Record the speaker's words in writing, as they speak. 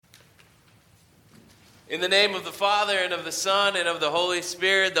In the name of the Father, and of the Son, and of the Holy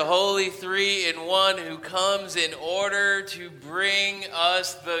Spirit, the Holy Three in One, who comes in order to bring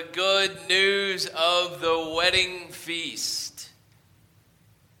us the good news of the wedding feast,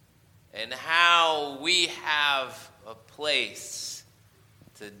 and how we have a place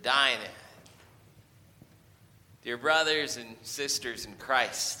to dine at. Dear brothers and sisters in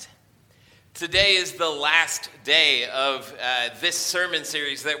Christ, today is the last day of this sermon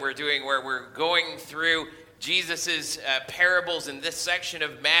series that we're doing, where we're going through Jesus' parables in this section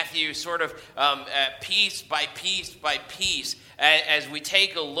of Matthew, sort of piece by piece by piece, as we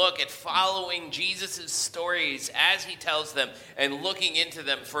take a look at following Jesus' stories as he tells them and looking into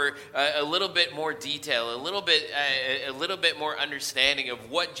them for a little bit more detail, a little bit more understanding of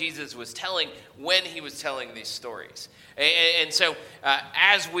what Jesus was telling when he was telling these stories. And so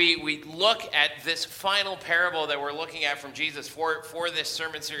as we look at this final parable that we're looking at from Jesus for this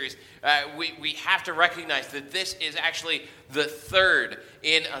sermon series, we have to recognize that this is actually the third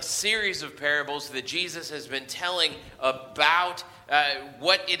in a series of parables that Jesus has been telling about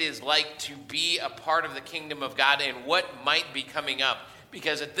what it is like to be a part of the kingdom of God and what might be coming up.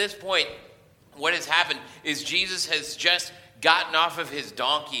 Because at this point, what has happened is Jesus has just gotten off of his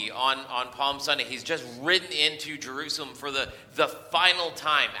donkey on Palm Sunday. He's just ridden into Jerusalem for the final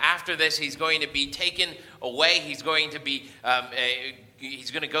time. After this, he's going to be taken away. He's going to be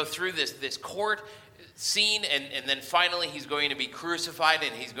he's going to go through this court scene, and then finally he's going to be crucified,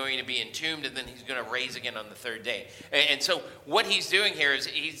 and he's going to be entombed, and then he's going to raise again on the third day. And so what he's doing here is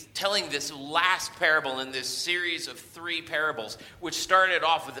he's telling this last parable in this series of three parables, which started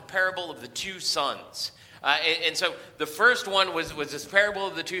off with the parable of the two sons. And so the first one was this parable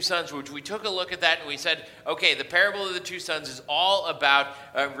of the two sons, which we took a look at that and we said, okay, the parable of the two sons is all about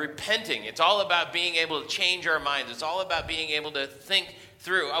repenting. It's all about being able to change our minds. It's all about being able to think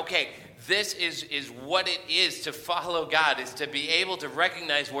through, okay, this is what it is to follow God, is to be able to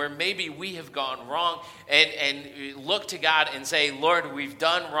recognize where maybe we have gone wrong and look to God and say, Lord, we've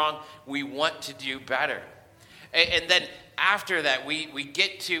done wrong. We want to do better. And then after that, we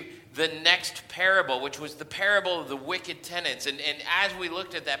get to the next parable, which was the parable of the wicked tenants. And as we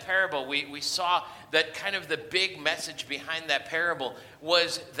looked at that parable, we saw that kind of the big message behind that parable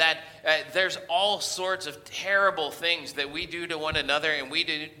was that there's all sorts of terrible things that we do to one another and we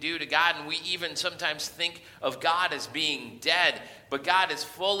do to God. And we even sometimes think of God as being dead. But God is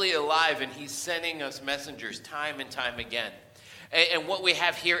fully alive, and he's sending us messengers time and time again. And what we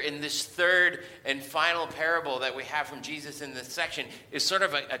have here in this third and final parable that we have from Jesus in this section is sort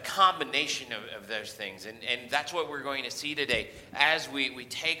of a combination of those things. And that's what we're going to see today as we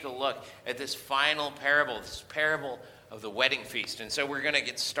take a look at this final parable, this parable of the wedding feast. And so we're going to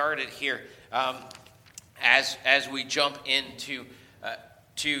get started here as we jump into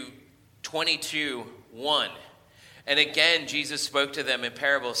to 22:1. And again, Jesus spoke to them in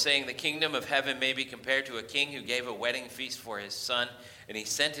parables, saying, the kingdom of heaven may be compared to a king who gave a wedding feast for his son. And he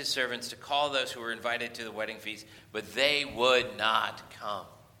sent his servants to call those who were invited to the wedding feast, but they would not come.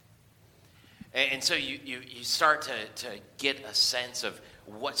 And so you start to get a sense of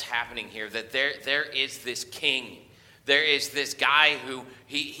what's happening here, that there is this king. There is this guy who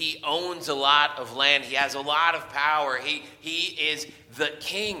he owns a lot of land. He has a lot of power. He is the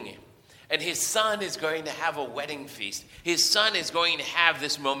king. And his son is going to have a wedding feast. His son is going to have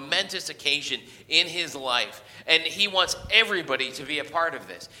this momentous occasion in his life. And he wants everybody to be a part of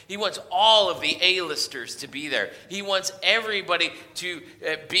this. He wants all of the A-listers to be there. He wants everybody to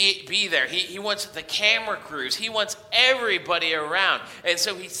be there. He wants the camera crews. He wants everybody around. And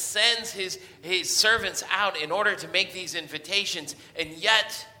so he sends his servants out in order to make these invitations. And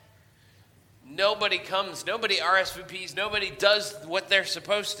yet, nobody comes. Nobody RSVPs. Nobody does what they're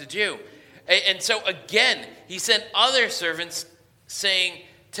supposed to do. And so again, he sent other servants saying,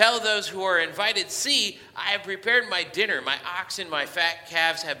 tell those who are invited, see, I have prepared my dinner. My oxen, my fat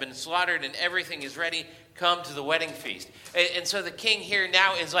calves have been slaughtered, and everything is ready. Come to the wedding feast. And so the king here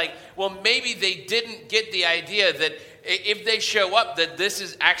now is like, well, maybe they didn't get the idea that if they show up, that this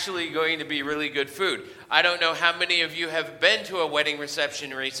is actually going to be really good food. I don't know how many of you have been to a wedding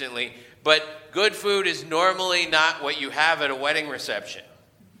reception recently, but good food is normally not what you have at a wedding reception.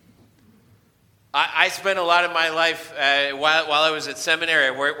 I spent a lot of my life, while I was at seminary,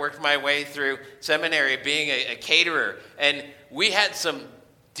 I worked my way through seminary being a caterer, and we had some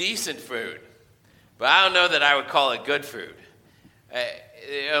decent food, but I don't know that I would call it good food.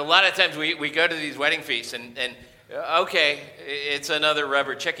 A lot of times we go to these wedding feasts, and okay, it's another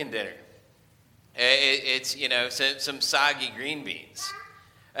rubber chicken dinner. It's, some soggy green beans.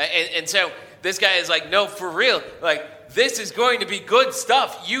 And so this guy is like, no, for real, like, this is going to be good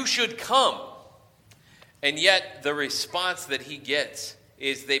stuff. You should come. And yet the response that he gets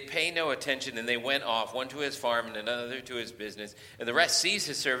is they pay no attention, and they went off, one to his farm and another to his business. And the rest seized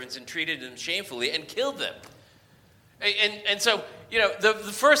his servants and treated them shamefully and killed them. And so, the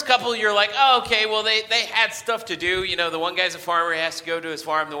first couple, you're like, oh, okay, well, they had stuff to do. The one guy's a farmer, he has to go to his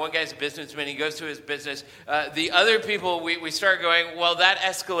farm. The one guy's a businessman, he goes to his business. The other people, we start going, well, that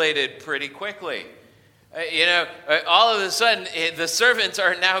escalated pretty quickly. All of a sudden, the servants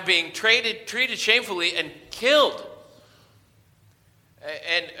are now being treated shamefully and killed.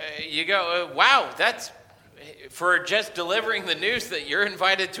 And you go, wow, that's for just delivering the news that you're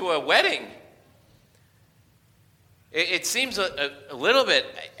invited to a wedding. It seems a little bit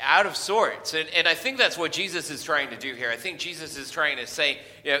out of sorts. And I think that's what Jesus is trying to do here. I think Jesus is trying to say,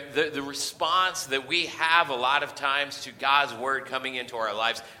 the response that we have a lot of times to God's word coming into our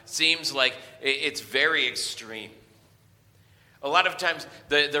lives seems like it's very extreme. A lot of times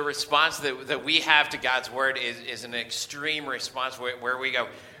the response that we have to God's word is an extreme response where we go,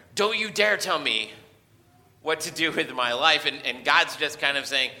 don't you dare tell me what to do with my life. And God's just kind of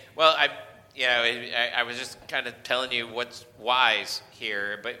saying, well, I was just kind of telling you what's wise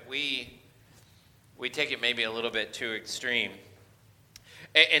here, but we take it maybe a little bit too extreme.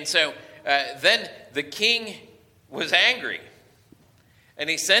 And so then the king was angry,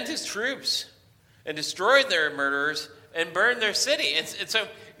 and he sent his troops and destroyed their murderers and burned their city. And so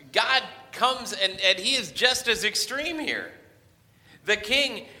God comes, and he is just as extreme here. The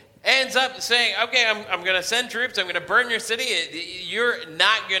king ends up saying, okay, I'm going to send troops. I'm going to burn your city. You're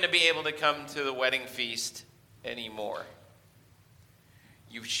not going to be able to come to the wedding feast anymore.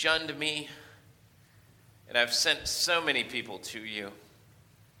 You've shunned me, and I've sent so many people to you.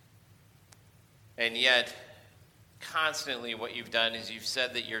 And yet, constantly what you've done is you've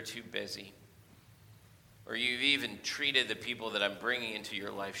said that you're too busy. Or you've even treated the people that I'm bringing into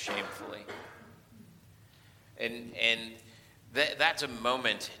your life shamefully. And that's a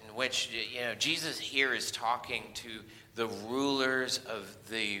moment in which, Jesus here is talking to the rulers of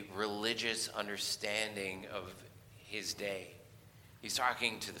the religious understanding of his day. He's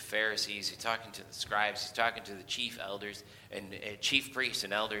talking to the Pharisees, he's talking to the scribes, he's talking to the chief elders and chief priests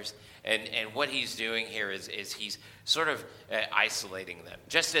and elders. And what he's doing here is he's sort of isolating them.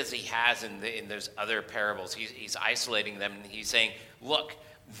 Just as he has in those other parables, he's isolating them, and he's saying, look,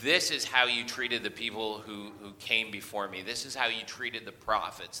 this is how you treated the people who came before me. This is how you treated the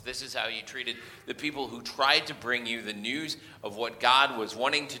prophets. This is how you treated the people who tried to bring you the news of what God was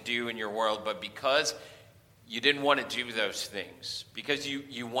wanting to do in your world, but because you didn't want to do those things, because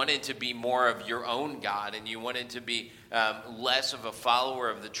you wanted to be more of your own God, and you wanted to be less of a follower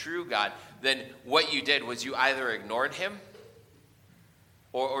of the true God, then what you did was you either ignored him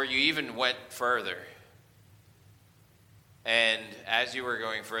or you even went further. And as you were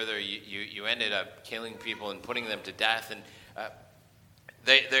going further, you ended up killing people and putting them to death. And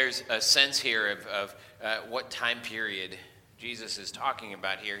there's a sense here of what time period Jesus is talking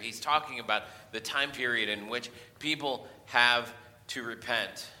about here. He's talking about the time period in which people have to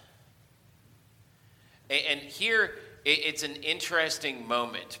repent. And here, it's an interesting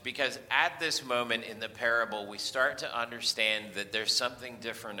moment, because at this moment in the parable, we start to understand that there's something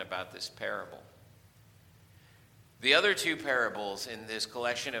different about this parable. The other two parables in this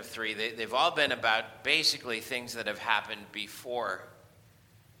collection of three, they've all been about basically things that have happened before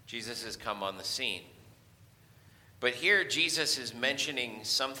Jesus has come on the scene. But here Jesus is mentioning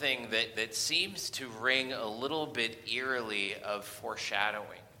something that seems to ring a little bit eerily of foreshadowing.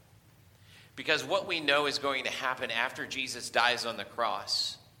 Because what we know is going to happen after Jesus dies on the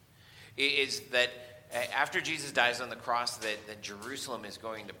cross is that after Jesus dies on the cross, that Jerusalem is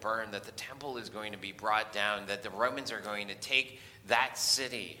going to burn, that the temple is going to be brought down, that the Romans are going to take that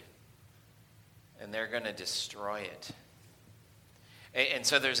city and they're going to destroy it. And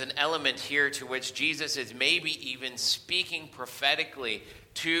so there's an element here to which Jesus is maybe even speaking prophetically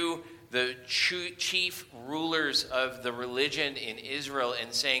to the chief rulers of the religion in Israel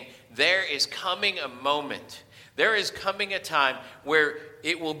and saying, there is coming a moment, there is coming a time where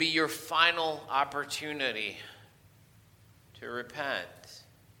it will be your final opportunity to repent.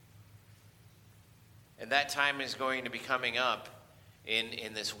 And that time is going to be coming up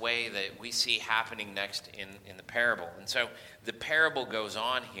in this way that we see happening next in the parable. And so the parable goes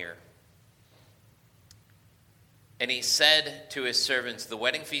on here. And he said to his servants, the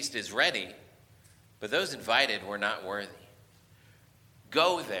wedding feast is ready, but those invited were not worthy.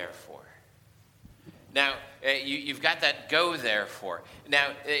 Go, therefore, Now, you've got that go therefore.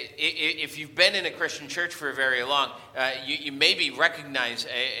 Now, if you've been in a Christian church for very long, you maybe recognize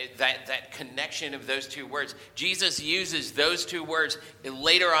that connection of those two words. Jesus uses those two words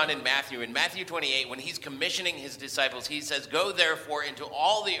later on in Matthew. In Matthew 28, when he's commissioning his disciples, he says, "Go therefore into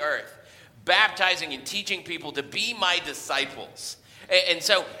all the earth, baptizing and teaching people to be my disciples." And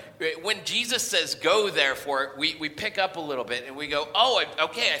so when Jesus says, "Go therefore," we pick up a little bit and we go, oh,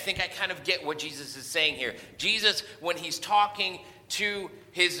 okay, I think I kind of get what Jesus is saying here. Jesus, when he's talking to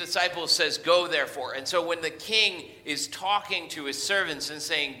his disciples, says, "Go therefore." And so when the king is talking to his servants and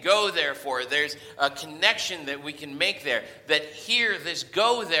saying, "Go therefore," there's a connection that we can make there. That here, this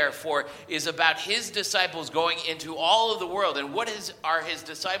 "go therefore" is about his disciples going into all of the world. And what are his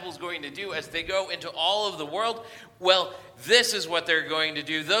disciples going to do as they go into all of the world? Well, this is what they're going to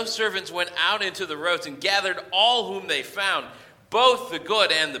do. Those servants went out into the roads and gathered all whom they found, both the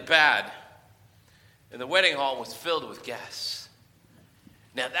good and the bad. And the wedding hall was filled with guests.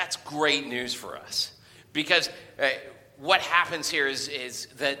 Now, that's great news for us, because what happens here is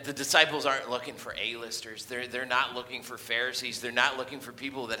that the disciples aren't looking for A-listers. They're not looking for Pharisees. They're not looking for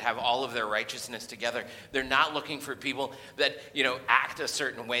people that have all of their righteousness together. They're not looking for people that, act a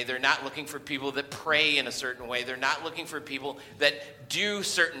certain way. They're not looking for people that pray in a certain way. They're not looking for people that do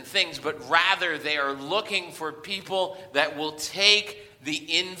certain things, but rather they are looking for people that will take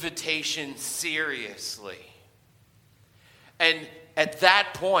the invitation seriously. And at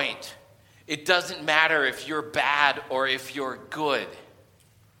that point, it doesn't matter if you're bad or if you're good.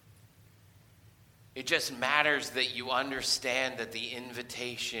 It just matters that you understand that the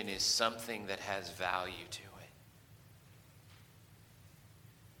invitation is something that has value to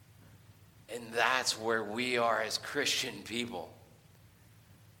it. And that's where we are as Christian people.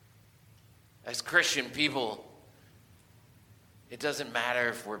 As Christian people, it doesn't matter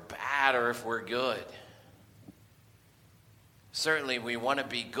if we're bad or if we're good. Certainly we want to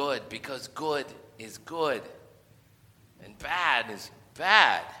be good because good is good and bad is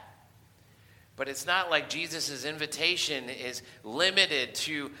bad. But it's not like Jesus' invitation is limited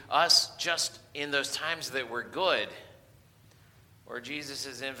to us just in those times that we're good, or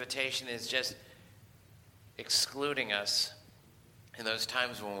Jesus' invitation is just excluding us in those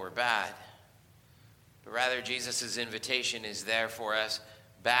times when we're bad. But rather, Jesus' invitation is there for us,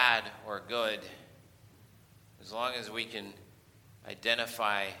 bad or good, as long as we can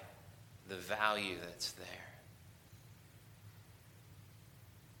identify the value that's there.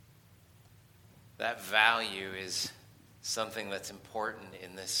 That value is something that's important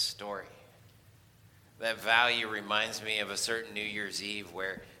in this story. That value reminds me of a certain New Year's Eve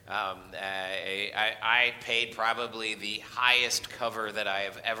where I paid probably the highest cover that I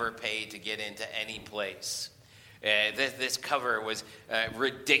have ever paid to get into any place. This cover was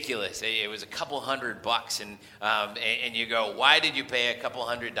ridiculous. It was a couple $100, and you go, why did you pay a couple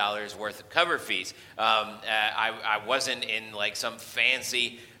 $100 worth of cover fees? I wasn't in like some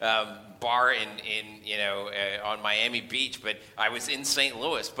fancy bar on Miami Beach, but I was in St.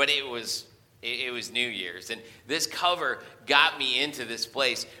 Louis. But it was New Year's, and this cover got me into this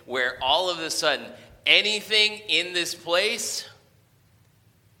place where all of a sudden anything in this place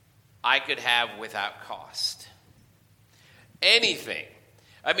I could have without cost. Anything.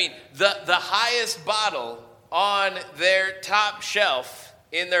 I mean, the highest bottle on their top shelf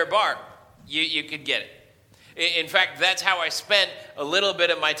in their bar, you could get it. In fact, that's how I spent a little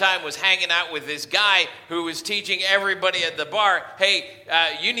bit of my time, was hanging out with this guy who was teaching everybody at the bar, hey,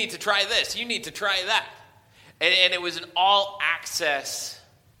 you need to try this, you need to try that. And it was an all-access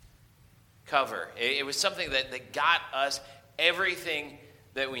cover. It was something that got us everything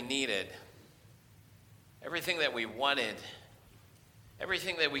that we needed, everything that we wanted,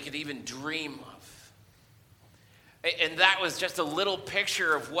 everything that we could even dream of. And that was just a little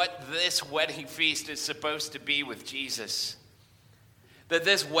picture of what this wedding feast is supposed to be with Jesus. That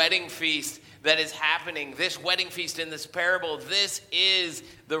this wedding feast that is happening, this wedding feast in this parable, this is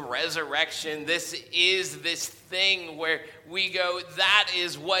the resurrection. This is this thing where we go, that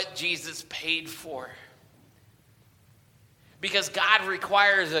is what Jesus paid for. Because God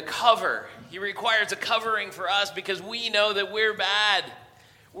requires a cover. He requires a covering for us because we know that we're bad.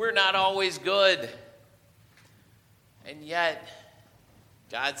 We're not always good. And yet,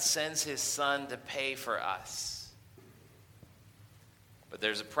 God sends his son to pay for us. But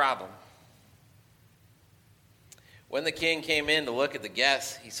there's a problem. When the king came in to look at the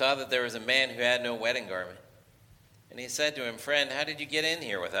guests, he saw that there was a man who had no wedding garment. And he said to him, "Friend, how did you get in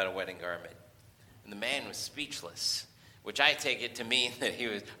here without a wedding garment?" And the man was speechless, which I take it to mean that he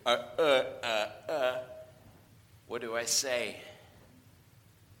was, what do I say?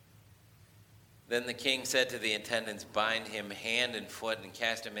 Then the king said to the attendants, "Bind him hand and foot and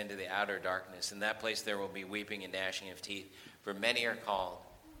cast him into the outer darkness. In that place there will be weeping and gnashing of teeth, for many are called,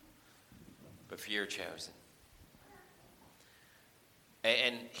 but few are chosen."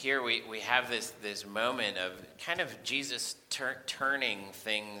 And here we have this moment of kind of Jesus turning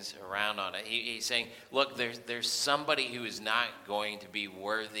things around on it. He's saying, look, there's somebody who is not going to be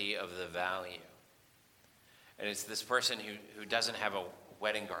worthy of the value. And it's this person who doesn't have a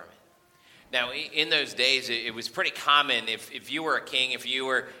wedding garment. Now, in those days, it was pretty common if you were a king, if you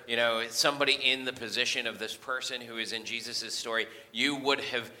were somebody in the position of this person who is in Jesus' story, you would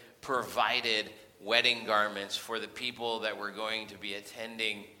have provided wedding garments for the people that were going to be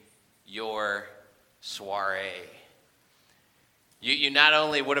attending your soiree. You not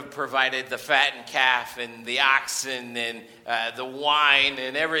only would have provided the fattened calf and the oxen and the wine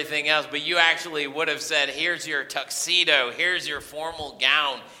and everything else, but you actually would have said, here's your tuxedo, here's your formal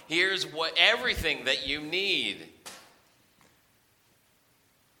gown, here's everything that you need.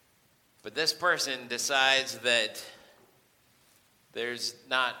 But this person decides that there's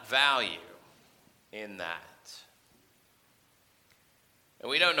not value in that. And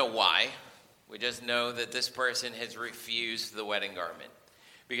we don't know why. We just know that this person has refused the wedding garment.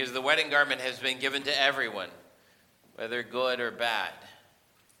 Because the wedding garment has been given to everyone, whether good or bad.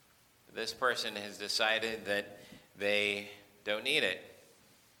 This person has decided that they don't need it.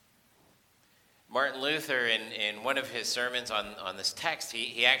 Martin Luther, in one of his sermons on this text,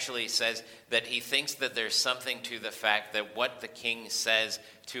 he actually says that he thinks that there's something to the fact that what the king says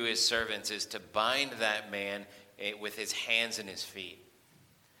to his servants is to bind that man with his hands and his feet.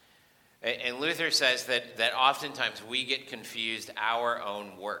 And Luther says that oftentimes we get confused our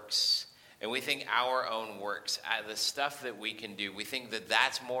own works. And we think our own works, the stuff that we can do, we think that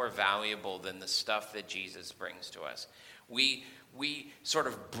that's more valuable than the stuff that Jesus brings to us. We sort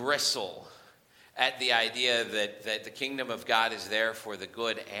of bristle at the idea that the kingdom of God is there for the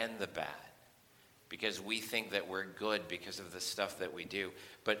good and the bad, because we think that we're good because of the stuff that we do.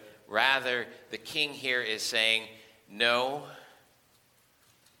 But rather, the king here is saying, no,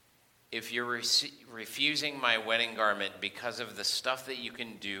 if you're refusing my wedding garment because of the stuff that you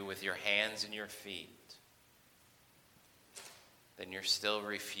can do with your hands and your feet, then you're still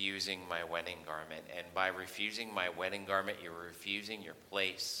refusing my wedding garment. And by refusing my wedding garment, you're refusing your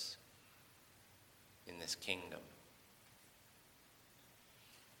place in this kingdom.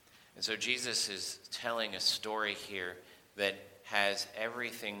 And so Jesus is telling a story here that has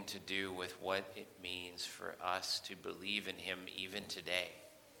everything to do with what it means for us to believe in him even today.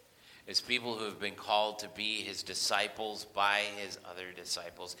 As people who have been called to be his disciples by his other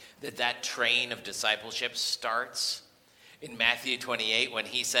disciples, that train of discipleship starts in Matthew 28 when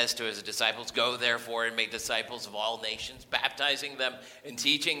he says to his disciples, "Go therefore and make disciples of all nations, baptizing them and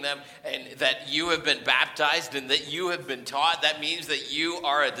teaching them," and that you have been baptized and that you have been taught. That means that you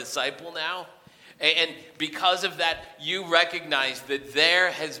are a disciple now. And because of that, you recognize that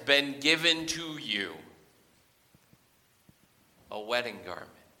there has been given to you a wedding garment.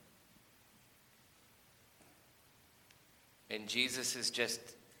 And Jesus is just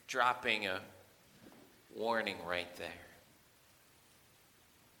dropping a warning right there.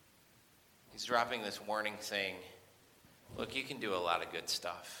 He's dropping this warning saying, look, you can do a lot of good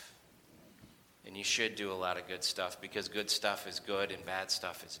stuff. And you should do a lot of good stuff, because good stuff is good and bad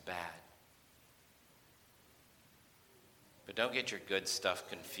stuff is bad. But don't get your good stuff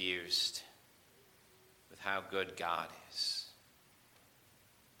confused with how good God is.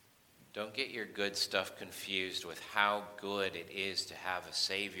 Don't get your good stuff confused with how good it is to have a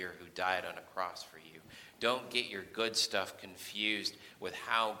Savior who died on a cross for you. Don't get your good stuff confused with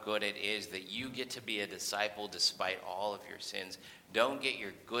how good it is that you get to be a disciple despite all of your sins. Don't get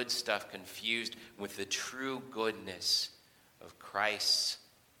your good stuff confused with the true goodness of Christ's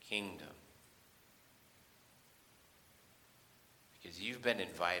kingdom. Because you've been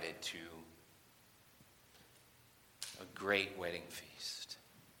invited to a great wedding feast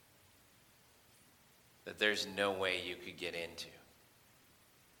that there's no way you could get into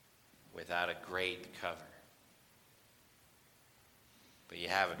without a great cover. But you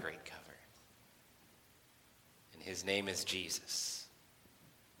have a great cover. And his name is Jesus.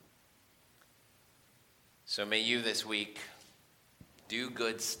 So may you this week do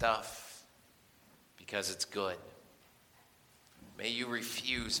good stuff because it's good. May you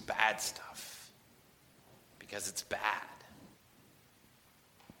refuse bad stuff because it's bad.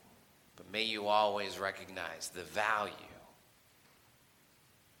 But may you always recognize the value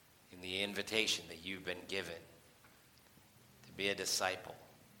in the invitation that you've been given to be a disciple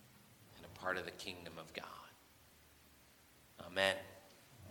and a part of the kingdom of God. Amen.